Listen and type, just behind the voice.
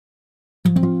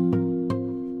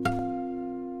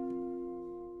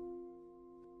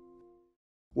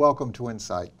Welcome to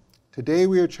Insight. Today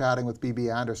we are chatting with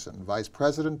Bebe Anderson, Vice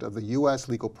President of the U.S.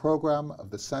 Legal Program of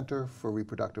the Center for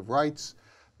Reproductive Rights,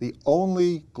 the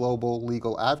only global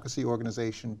legal advocacy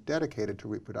organization dedicated to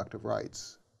reproductive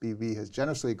rights. Bebe has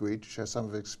generously agreed to share some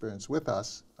of his experience with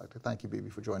us. I'd like to thank you, Bebe,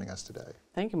 for joining us today.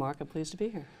 Thank you, Mark. I'm pleased to be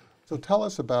here. So tell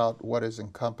us about what is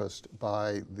encompassed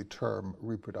by the term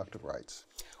reproductive rights.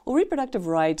 Well, reproductive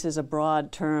rights is a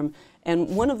broad term,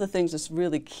 and one of the things that's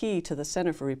really key to the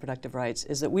Center for Reproductive Rights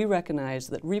is that we recognize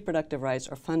that reproductive rights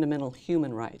are fundamental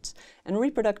human rights. And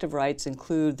reproductive rights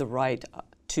include the right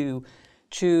to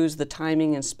choose the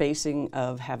timing and spacing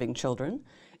of having children.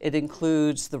 It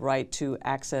includes the right to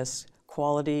access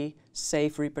quality,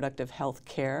 safe reproductive health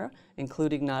care,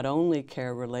 including not only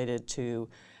care related to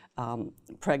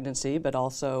pregnancy, but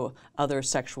also other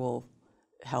sexual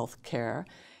health care.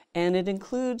 And it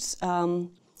includes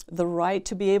the right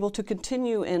to be able to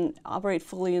continue and operate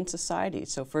fully in society.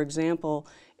 So for example,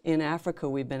 in Africa,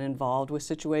 we've been involved with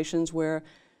situations where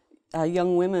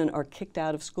young women are kicked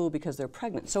out of school because they're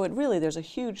pregnant. So there's a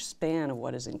huge span of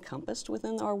what is encompassed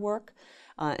within our work,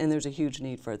 and there's a huge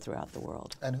need for it throughout the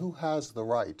world. And who has the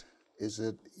right? Is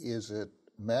it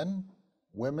men,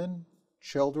 women,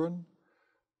 children,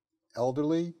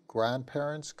 elderly,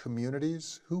 grandparents,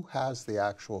 communities? Who has the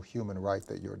actual human right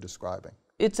that you're describing?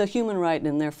 It's a human right,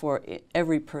 and therefore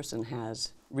every person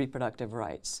has reproductive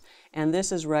rights. And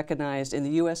this is recognized in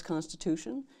the U.S.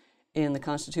 Constitution, in the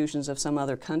constitutions of some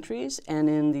other countries, and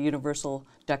in the Universal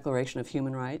Declaration of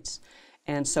Human Rights.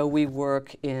 And so we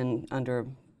work under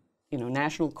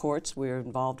national courts. We're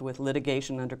involved with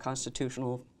litigation under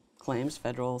constitutional claims,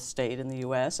 federal, state in the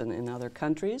U.S. and in other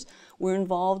countries. We're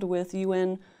involved with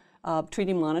UN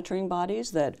treaty monitoring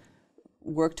bodies that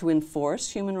work to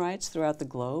enforce human rights throughout the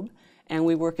globe. And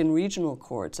we work in regional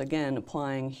courts, again,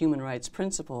 applying human rights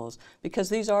principles, because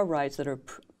these are rights that are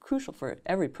crucial for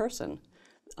every person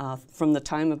from the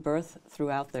time of birth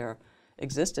throughout their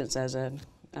existence as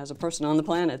a person on the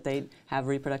planet. They have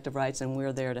reproductive rights, and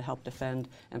we're there to help defend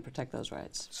and protect those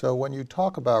rights. So when you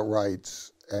talk about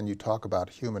rights, and you talk about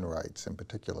human rights in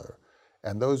particular,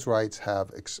 and those rights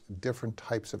have different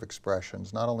types of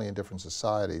expressions, not only in different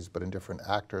societies, but in different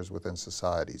actors within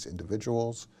societies,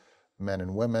 individuals, men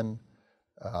and women,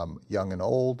 young and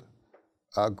old,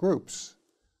 groups.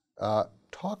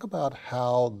 Talk about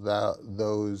how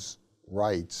those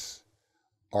rights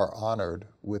are honored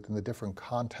within the different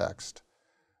context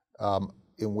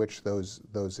in which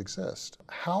those exist.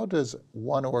 How does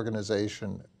one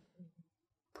organization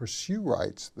pursue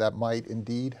rights that might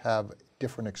indeed have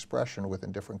different expression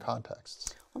within different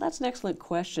contexts? Well, that's an excellent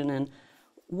question, and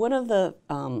one of the,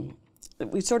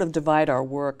 we sort of divide our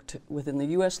work within the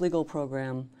U.S. legal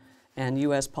program and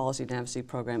U.S. policy and advocacy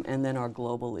program, and then our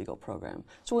global legal program.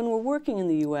 So when we're working in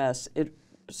the U.S.,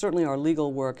 certainly our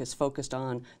legal work is focused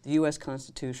on the U.S.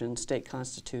 Constitution, state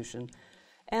constitution,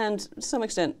 and to some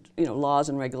extent, laws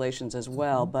and regulations as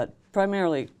well, but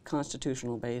primarily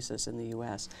constitutional basis in the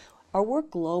U.S. Our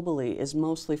work globally is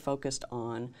mostly focused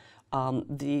on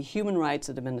the human rights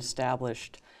that have been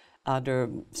established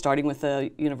starting with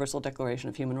the Universal Declaration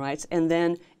of Human Rights, and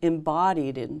then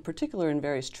embodied in particular in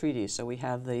various treaties. So we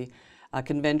have the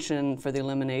Convention for the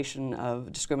Elimination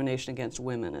of Discrimination Against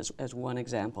Women as one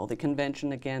example. The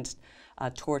Convention Against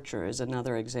Torture is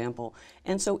another example.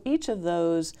 And so each of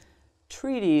those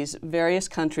treaties, various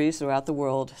countries throughout the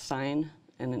world sign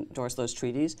and endorse those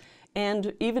treaties.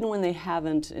 And even when they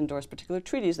haven't endorsed particular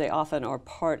treaties, they often are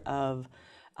part of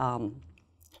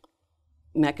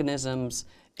mechanisms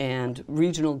and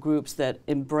regional groups that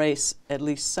embrace at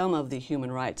least some of the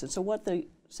human rights. And so what the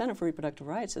Center for Reproductive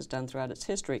Rights has done throughout its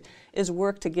history is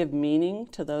work to give meaning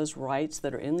to those rights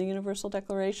that are in the Universal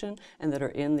Declaration and that are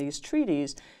in these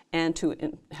treaties, and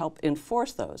to help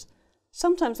enforce those.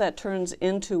 Sometimes that turns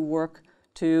into work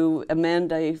to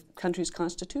amend a country's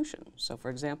constitution. So for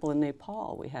example, in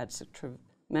Nepal, we had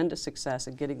tremendous success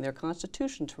in getting their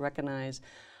constitution to recognize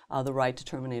the right to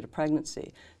terminate a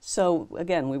pregnancy. So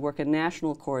again, we work in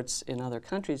national courts in other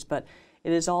countries, but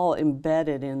it is all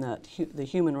embedded in the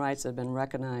human rights that have been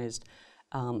recognized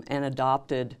and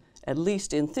adopted, at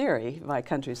least in theory, by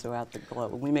countries throughout the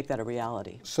globe. We make that a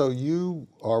reality. So you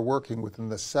are working within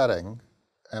the setting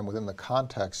and within the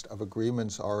context of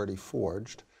agreements already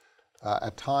forged.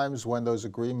 At times when those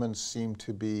agreements seem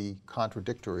to be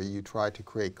contradictory, you try to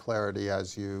create clarity,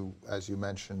 as you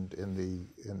mentioned in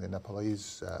the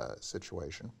Nepalese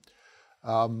situation.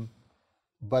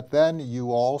 But then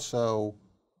you also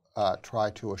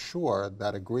try to assure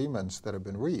that agreements that have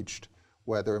been reached,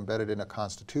 whether embedded in a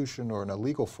constitution or in a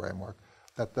legal framework,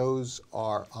 that those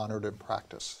are honored in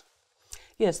practice.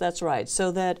 Yes, that's right.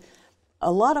 So that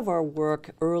a lot of our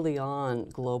work early on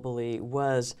globally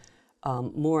was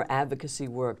more advocacy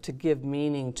work to give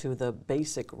meaning to the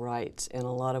basic rights, and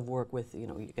a lot of work with,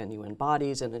 again, UN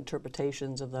bodies and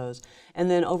interpretations of those. And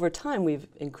then over time, we've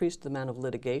increased the amount of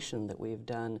litigation that we've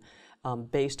done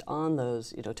based on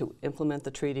those, to implement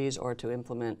the treaties or to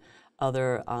implement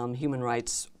other human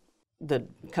rights that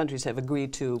countries have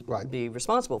agreed to be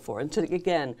responsible for, and to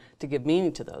give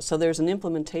meaning to those. So there's an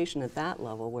implementation at that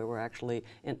level where we're actually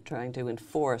trying to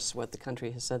enforce what the country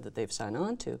has said that they've signed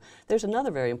on to. There's another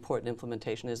very important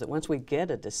implementation, is that once we get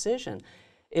a decision,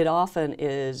 it often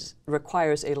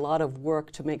requires a lot of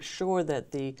work to make sure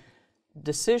that the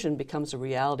decision becomes a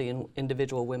reality in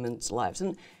individual women's lives.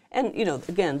 And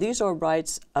again, these are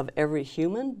rights of every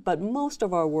human, but most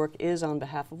of our work is on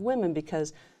behalf of women,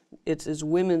 because it is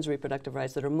women's reproductive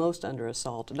rights that are most under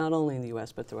assault, not only in the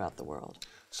U.S. but throughout the world.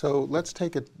 So let's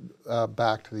take it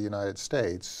back to the United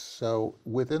States. So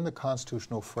within the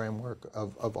constitutional framework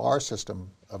of our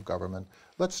system of government,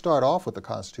 let's start off with the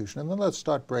Constitution, and then let's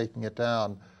start breaking it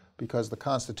down, because the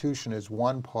Constitution is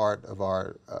one part of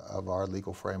our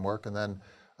legal framework, and then,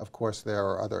 of course, there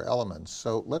are other elements.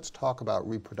 So let's talk about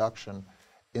reproduction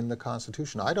in the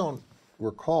Constitution. I don't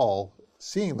recall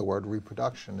seeing the word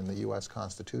reproduction in the U.S.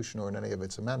 Constitution or in any of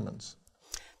its amendments.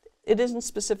 It isn't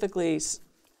specifically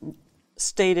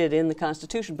stated in the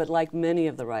Constitution, but like many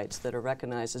of the rights that are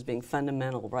recognized as being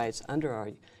fundamental rights under our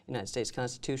United States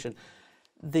Constitution,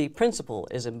 the principle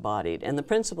is embodied. And the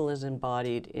principle is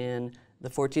embodied in the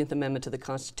 14th Amendment to the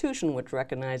Constitution, which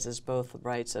recognizes both the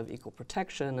rights of equal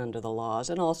protection under the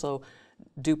laws and also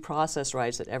due process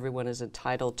rights that everyone is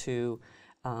entitled to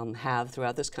have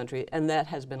throughout this country, and that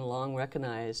has been long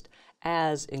recognized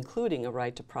as including a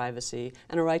right to privacy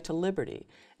and a right to liberty.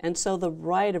 And so the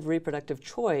right of reproductive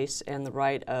choice and the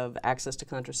right of access to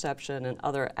contraception and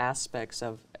other aspects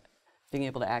of being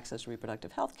able to access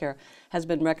reproductive health care has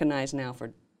been recognized now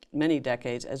for many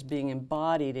decades as being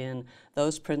embodied in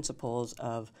those principles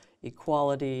of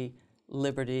equality,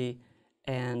 liberty,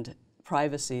 and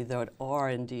privacy that are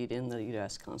indeed in the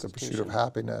U.S. Constitution. The pursuit of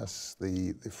happiness,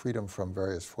 the freedom from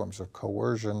various forms of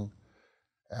coercion,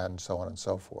 and so on and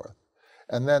so forth.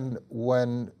 And then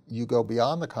when you go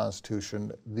beyond the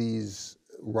Constitution, these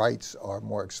rights are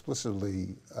more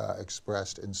explicitly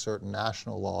expressed in certain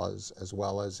national laws as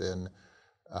well as in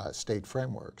state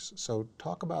frameworks. So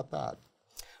talk about that.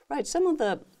 Right. Some of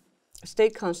the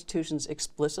state constitutions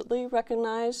explicitly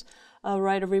recognize a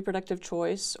right of reproductive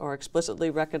choice, or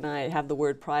explicitly have the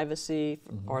word privacy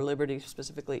or liberty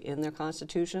specifically in their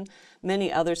constitution.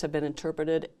 Many others have been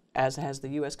interpreted, as has the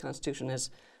U.S. Constitution,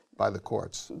 as by the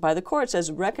courts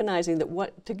as recognizing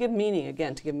that to give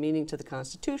meaning to the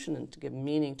Constitution and to give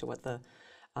meaning to what the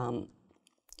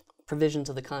provisions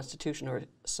of the Constitution are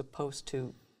supposed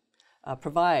to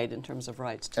provide in terms of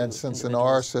rights to And since individuals.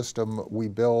 in our system we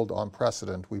build on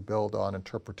precedent, we build on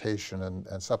interpretation,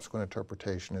 and subsequent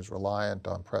interpretation is reliant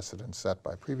on precedent set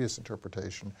by previous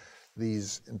interpretation,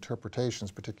 these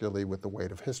interpretations, particularly with the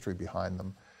weight of history behind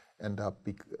them, end up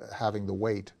having the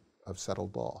weight of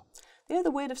settled law. They have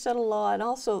the weight of settled law, and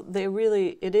also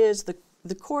the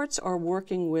courts are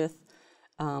working with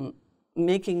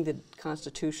making the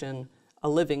Constitution a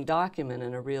living document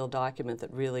and a real document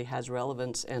that really has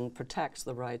relevance and protects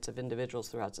the rights of individuals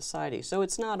throughout society. So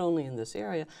it's not only in this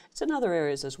area, it's in other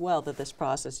areas as well that this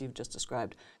process you've just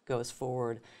described goes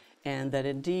forward, and that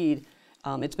indeed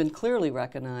it's been clearly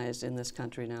recognized in this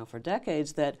country now for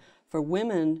decades that for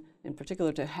women in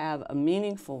particular to have a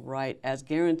meaningful right as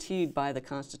guaranteed by the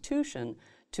Constitution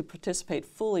to participate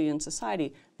fully in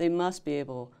society, they must be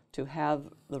able to have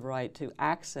the right to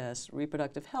access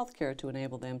reproductive health care to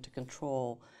enable them to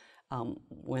control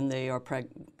when they are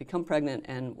become pregnant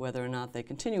and whether or not they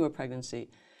continue a pregnancy.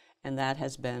 And that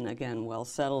has been, again, well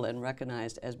settled and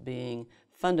recognized as being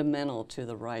fundamental to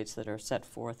the rights that are set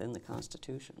forth in the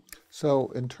Constitution.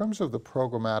 So in terms of the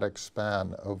programmatic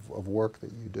span of work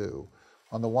that you do,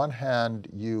 on the one hand,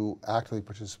 you actively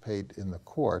participate in the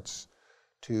courts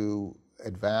to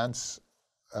advance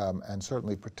and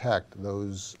certainly protect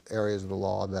those areas of the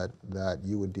law that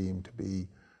you would deem to be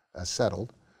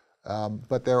settled.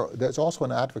 But there's also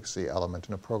an advocacy element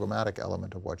and a programmatic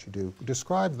element of what you do.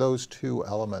 Describe those two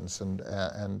elements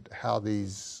and how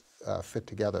these fit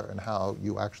together and how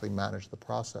you actually manage the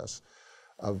process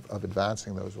of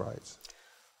advancing those rights.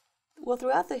 Well,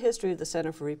 throughout the history of the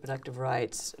Center for Reproductive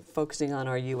Rights, focusing on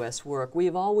our U.S. work,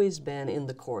 we've always been in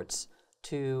the courts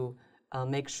to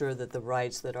make sure that the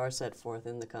rights that are set forth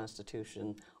in the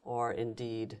Constitution are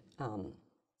indeed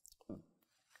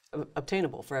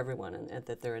obtainable for everyone, and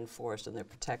that they're enforced and they're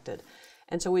protected.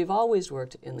 And so we've always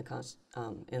worked in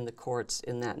the courts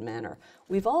in that manner.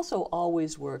 We've also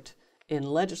always worked in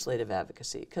legislative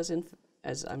advocacy, because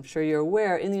as I'm sure you're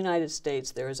aware, in the United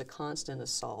States there is a constant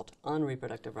assault on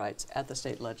reproductive rights at the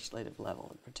state legislative level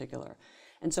in particular.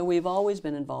 And so we've always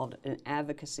been involved in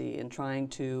advocacy in trying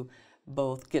to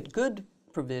both get good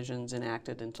provisions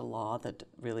enacted into law that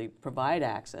really provide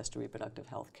access to reproductive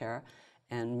health care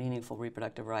and meaningful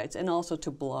reproductive rights, and also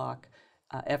to block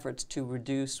efforts to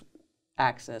reduce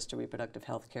access to reproductive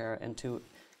health care and to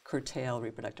curtail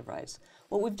reproductive rights.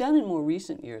 What we've done in more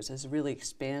recent years is really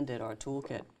expanded our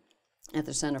toolkit at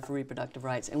the Center for Reproductive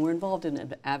Rights, and we're involved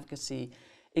in advocacy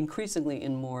increasingly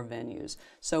in more venues.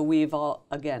 So we've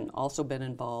also been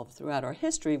involved throughout our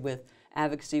history with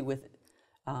advocacy with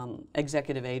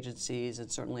executive agencies, and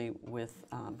certainly with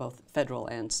both federal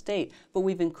and state, but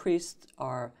we've increased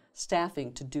our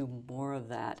staffing to do more of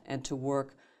that and to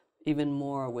work even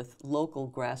more with local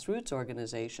grassroots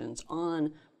organizations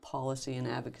on policy and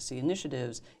advocacy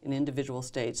initiatives in individual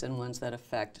states and ones that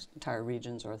affect entire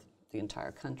regions or the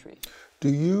entire country. Do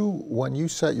you, when you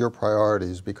set your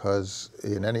priorities, because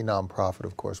in any nonprofit,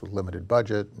 of course, with limited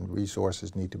budget and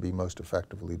resources need to be most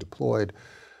effectively deployed,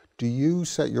 do you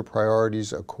set your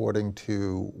priorities according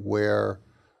to where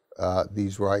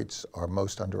these rights are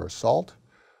most under assault?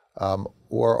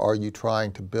 Or are you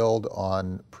trying to build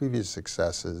on previous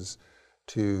successes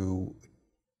to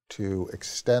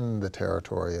extend the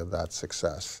territory of that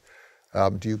success?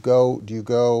 Do you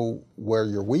go where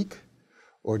you're weak,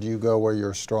 or do you go where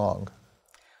you're strong?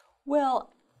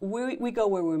 Well, we go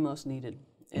where we're most needed,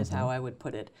 is how I would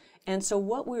put it. And so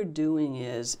what we're doing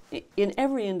is, in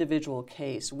every individual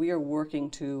case, we are working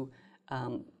to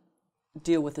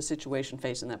deal with the situation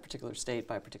faced in that particular state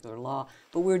by a particular law,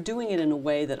 but we're doing it in a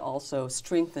way that also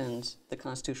strengthens the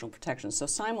constitutional protections. So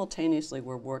simultaneously,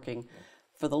 we're working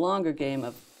for the longer game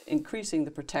of increasing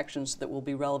the protections that will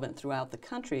be relevant throughout the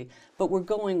country, but we're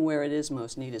going where it is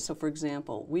most needed. So for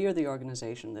example, we are the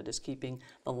organization that is keeping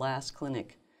the last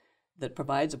clinic that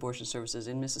provides abortion services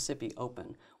in Mississippi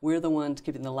open. We're the ones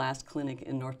keeping the last clinic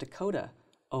in North Dakota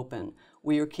open.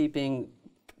 We are keeping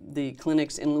the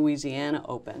clinics in Louisiana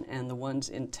open, and the ones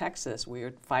in Texas, we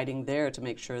are fighting there to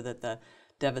make sure that the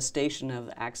devastation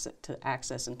of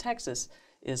access in Texas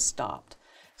is stopped.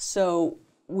 So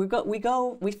we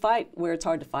fight where it's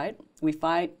hard to fight. We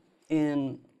fight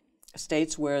in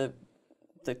states where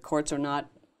the courts are not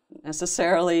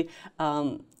necessarily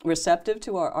receptive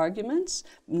to our arguments,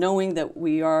 knowing that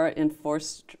we are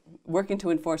working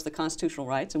to enforce the constitutional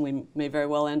rights, and we may very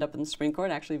well end up in the Supreme Court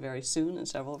actually very soon in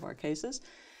several of our cases.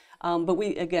 But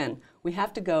we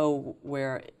have to go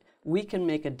where we can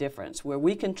make a difference, where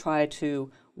we can try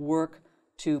to work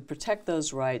to protect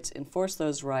those rights, enforce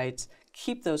those rights,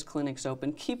 keep those clinics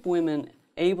open, keep women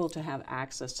able to have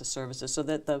access to services, so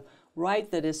that the right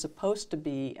that is supposed to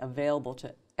be available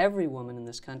to every woman in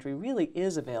this country really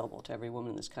is available to every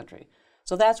woman in this country.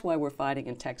 So that's why we're fighting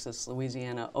in Texas,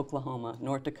 Louisiana, Oklahoma,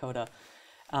 North Dakota,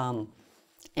 and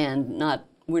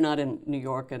we're not in New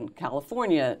York and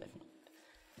California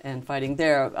and fighting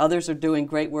there. Others are doing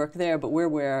great work there, but we're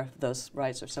where those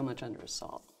rights are so much under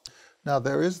assault. Now,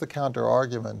 there is the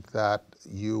counter-argument that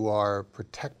you are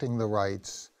protecting the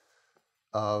rights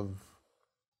of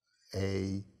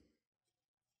a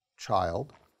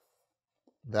child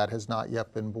that has not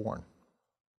yet been born.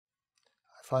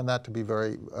 I find that to be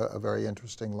a very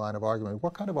interesting line of argument.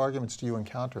 What kind of arguments do you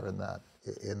encounter in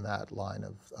that line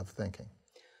of thinking?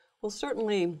 Well,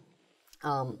 certainly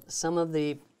some of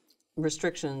the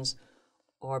restrictions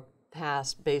are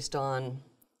passed based on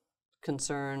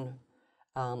concern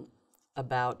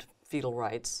about fetal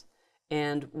rights.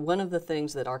 And one of the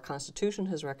things that our Constitution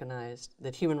has recognized,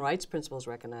 that human rights principles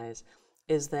recognize,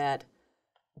 is that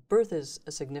birth is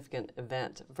a significant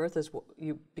event. Birth is,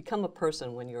 you become a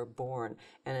person when you're born.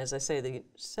 And as I say, the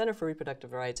Center for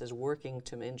Reproductive Rights is working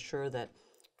to ensure that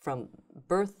from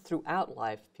birth throughout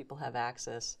life, people have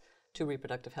access to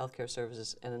reproductive health care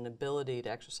services and an ability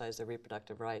to exercise their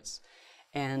reproductive rights.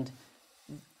 And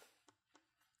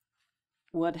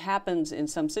what happens in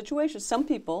some situations, some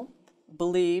people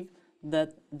believe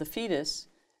that the fetus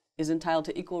is entitled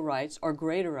to equal rights or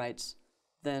greater rights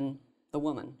than the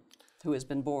woman who has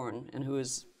been born and who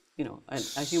is,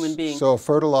 a human being. So a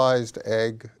fertilized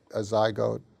egg, a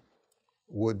zygote,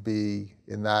 would be,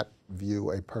 in that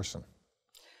view, a person.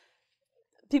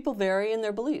 People vary in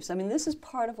their beliefs. I mean, this is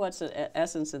part of what's at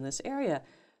essence in this area.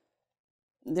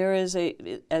 There is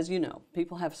as you know,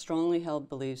 people have strongly held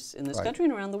beliefs in this country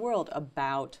and around the world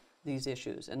about these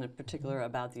issues, and in particular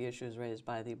about the issues raised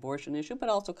by the abortion issue, but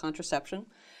also contraception.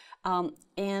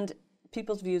 And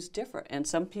people's views differ, and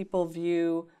some people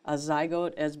view a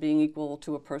zygote as being equal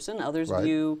to a person. Others Right.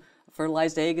 view a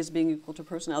fertilized egg as being equal to a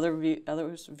person.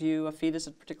 Others view a fetus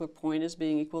at a particular point as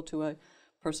being equal to a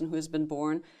person who has been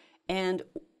born. And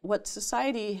what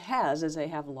society has is they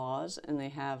have laws, and they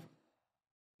have,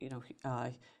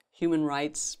 human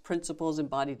rights principles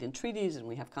embodied in treaties, and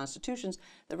we have constitutions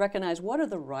that recognize what are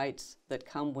the rights that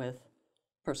come with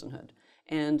personhood.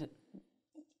 And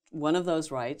one of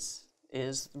those rights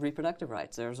is reproductive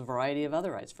rights. There's a variety of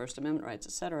other rights, First Amendment rights,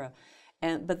 et cetera.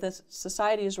 But the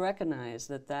society has recognized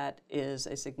that that is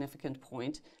a significant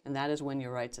point, and that is when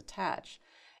your rights attach.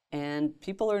 And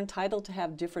people are entitled to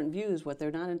have different views. What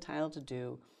they're not entitled to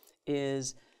do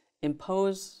is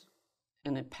impose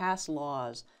and pass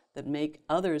laws that make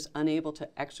others unable to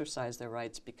exercise their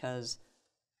rights because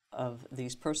of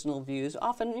these personal views,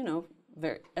 often,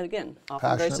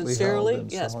 often very sincerely, held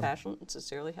and yes, so on. passionate and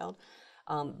sincerely held,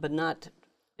 but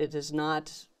it is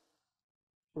not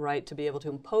right to be able to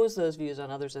impose those views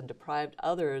on others and deprive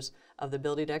others of the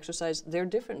ability to exercise their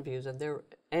different views and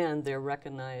their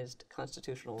recognized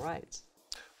constitutional rights.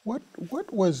 What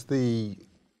was the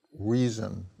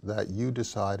reason that you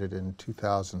decided in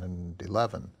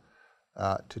 2011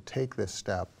 to take this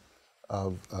step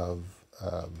of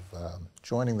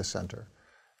joining the center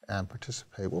and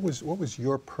participate? What was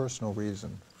your personal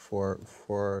reason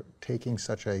for taking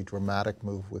such a dramatic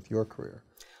move with your career?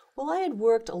 Well, I had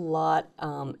worked a lot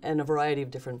in a variety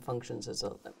of different functions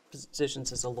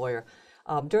positions as a lawyer.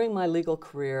 During my legal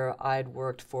career, I'd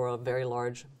worked for a very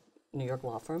large New York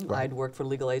law firm. Right. I'd worked for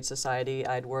Legal Aid Society.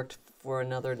 I'd worked for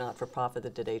another not-for-profit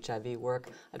that did HIV work.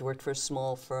 I'd worked for a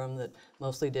small firm that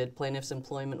mostly did plaintiffs'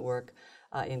 employment work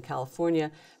in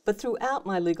California. But throughout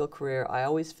my legal career, I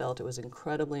always felt it was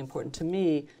incredibly important to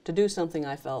me to do something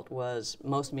I felt was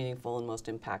most meaningful and most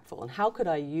impactful. And how could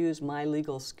I use my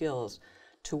legal skills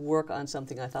to work on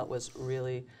something I thought was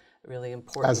really, really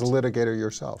important? As a litigator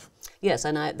yourself? Yes,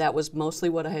 and that was mostly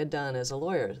what I had done as a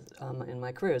lawyer in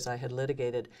my career, is I had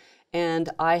litigated. And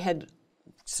I had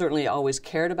certainly always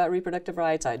cared about reproductive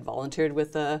rights. I'd volunteered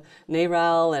with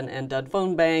NARAL and done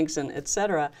phone banks and et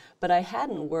cetera, but I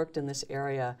hadn't worked in this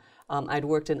area. I'd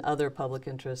worked in other public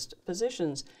interest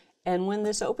positions. And when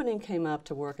this opening came up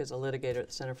to work as a litigator at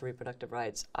the Center for Reproductive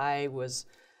Rights, I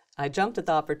jumped at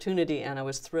the opportunity, and I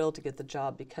was thrilled to get the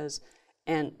job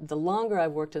and the longer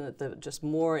I've worked in it, the just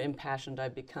more impassioned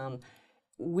I've become.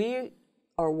 We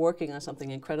are working on something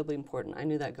incredibly important. I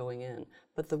knew that going in.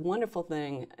 But the wonderful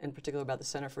thing, in particular about the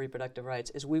Center for Reproductive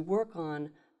Rights, is we work on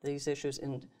these issues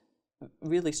in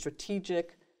really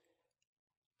strategic,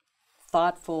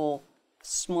 thoughtful,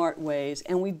 smart ways,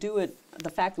 and we do it, the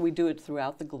fact that we do it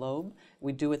throughout the globe,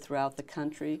 we do it throughout the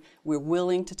country, we're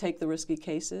willing to take the risky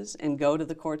cases and go to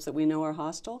the courts that we know are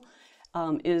hostile,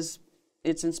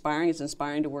 it's inspiring. It's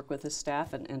inspiring to work with the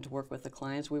staff and to work with the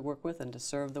clients we work with and to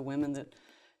serve the women that,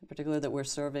 in particular, that we're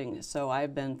serving. So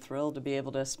I've been thrilled to be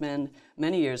able to spend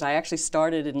many years. I actually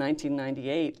started in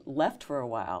 1998, left for a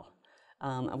while.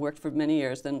 I worked for many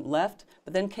years, then left,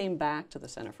 but then came back to the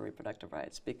Center for Reproductive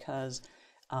Rights because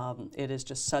it is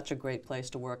just such a great place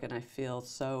to work, and I feel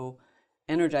so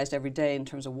energized every day in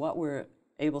terms of what we're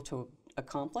able to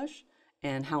accomplish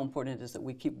and how important it is that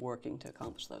we keep working to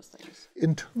accomplish those things.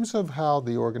 In terms of how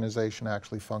the organization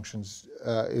actually functions,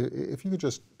 if you could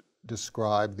just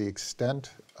describe the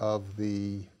extent of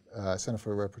the Center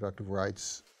for Reproductive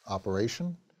Rights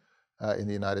operation in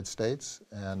the United States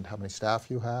and how many staff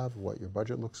you have, what your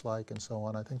budget looks like, and so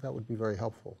on, I think that would be very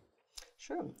helpful.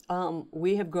 Sure.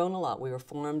 We have grown a lot. We were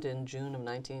formed in June of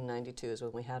 1992 is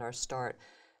when we had our start.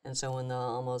 And so in the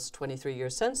almost 23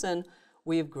 years since then,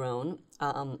 we have grown.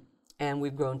 And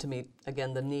we've grown to meet,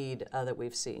 again, the need that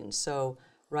we've seen. So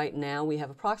right now we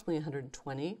have approximately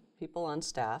 120 people on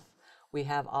staff. We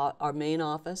have our main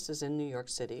office is in New York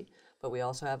City, but we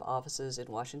also have offices in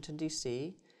Washington,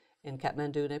 D.C., in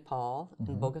Kathmandu, Nepal,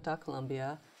 in Bogota,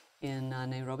 Colombia, in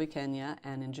Nairobi, Kenya,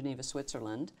 and in Geneva,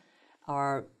 Switzerland.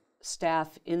 Our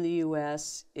staff in the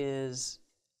U.S. is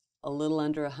a little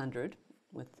under 100,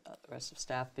 with the rest of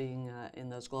staff being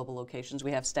in those global locations.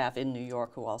 We have staff in New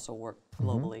York who also work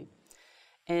globally.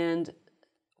 And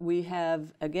we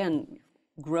have, again,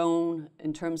 grown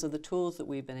in terms of the tools that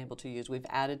we've been able to use. We've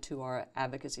added to our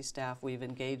advocacy staff. We've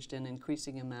engaged in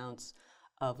increasing amounts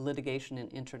of litigation in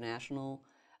international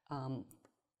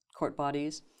court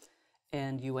bodies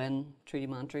and UN treaty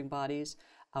monitoring bodies.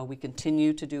 We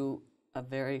continue to do a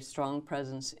very strong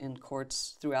presence in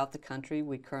courts throughout the country.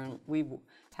 We've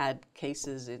had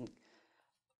cases in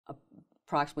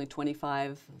approximately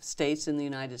 25 states in the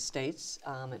United States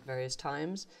at various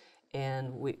times.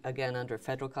 And we, again, under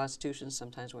federal constitutions,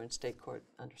 sometimes we're in state court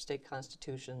under state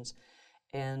constitutions,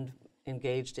 and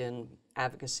engaged in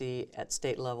advocacy at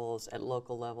state levels, at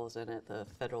local levels, and at the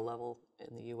federal level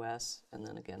in the U.S., and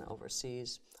then again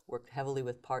overseas. Work heavily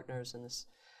with partners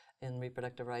in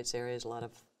reproductive rights areas, a lot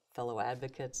of fellow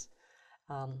advocates.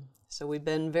 So we've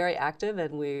been very active,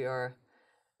 and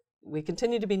we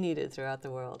continue to be needed throughout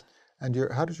the world. And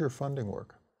how does your funding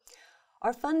work?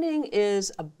 Our funding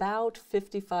is about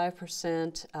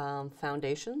 55%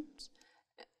 foundations.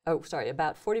 Oh, sorry,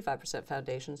 about 45%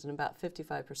 foundations and about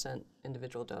 55%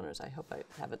 individual donors. I hope I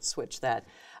haven't switched that.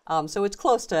 So it's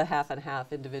close to half and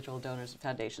half individual donors and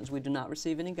foundations. We do not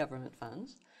receive any government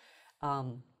funds.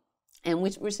 And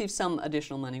we receive some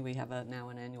additional money. We have now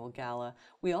an annual gala.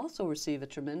 We also receive a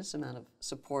tremendous amount of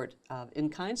support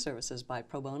in-kind services by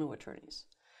pro bono attorneys.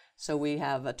 So we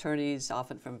have attorneys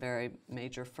often from very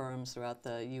major firms throughout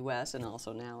the U.S. and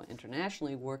also now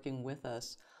internationally working with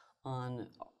us on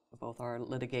both our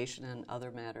litigation and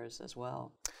other matters as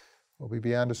well. Well,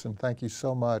 Bebe Anderson, thank you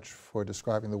so much for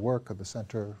describing the work of the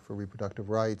Center for Reproductive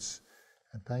Rights,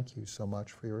 and thank you so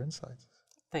much for your insights.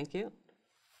 Thank you.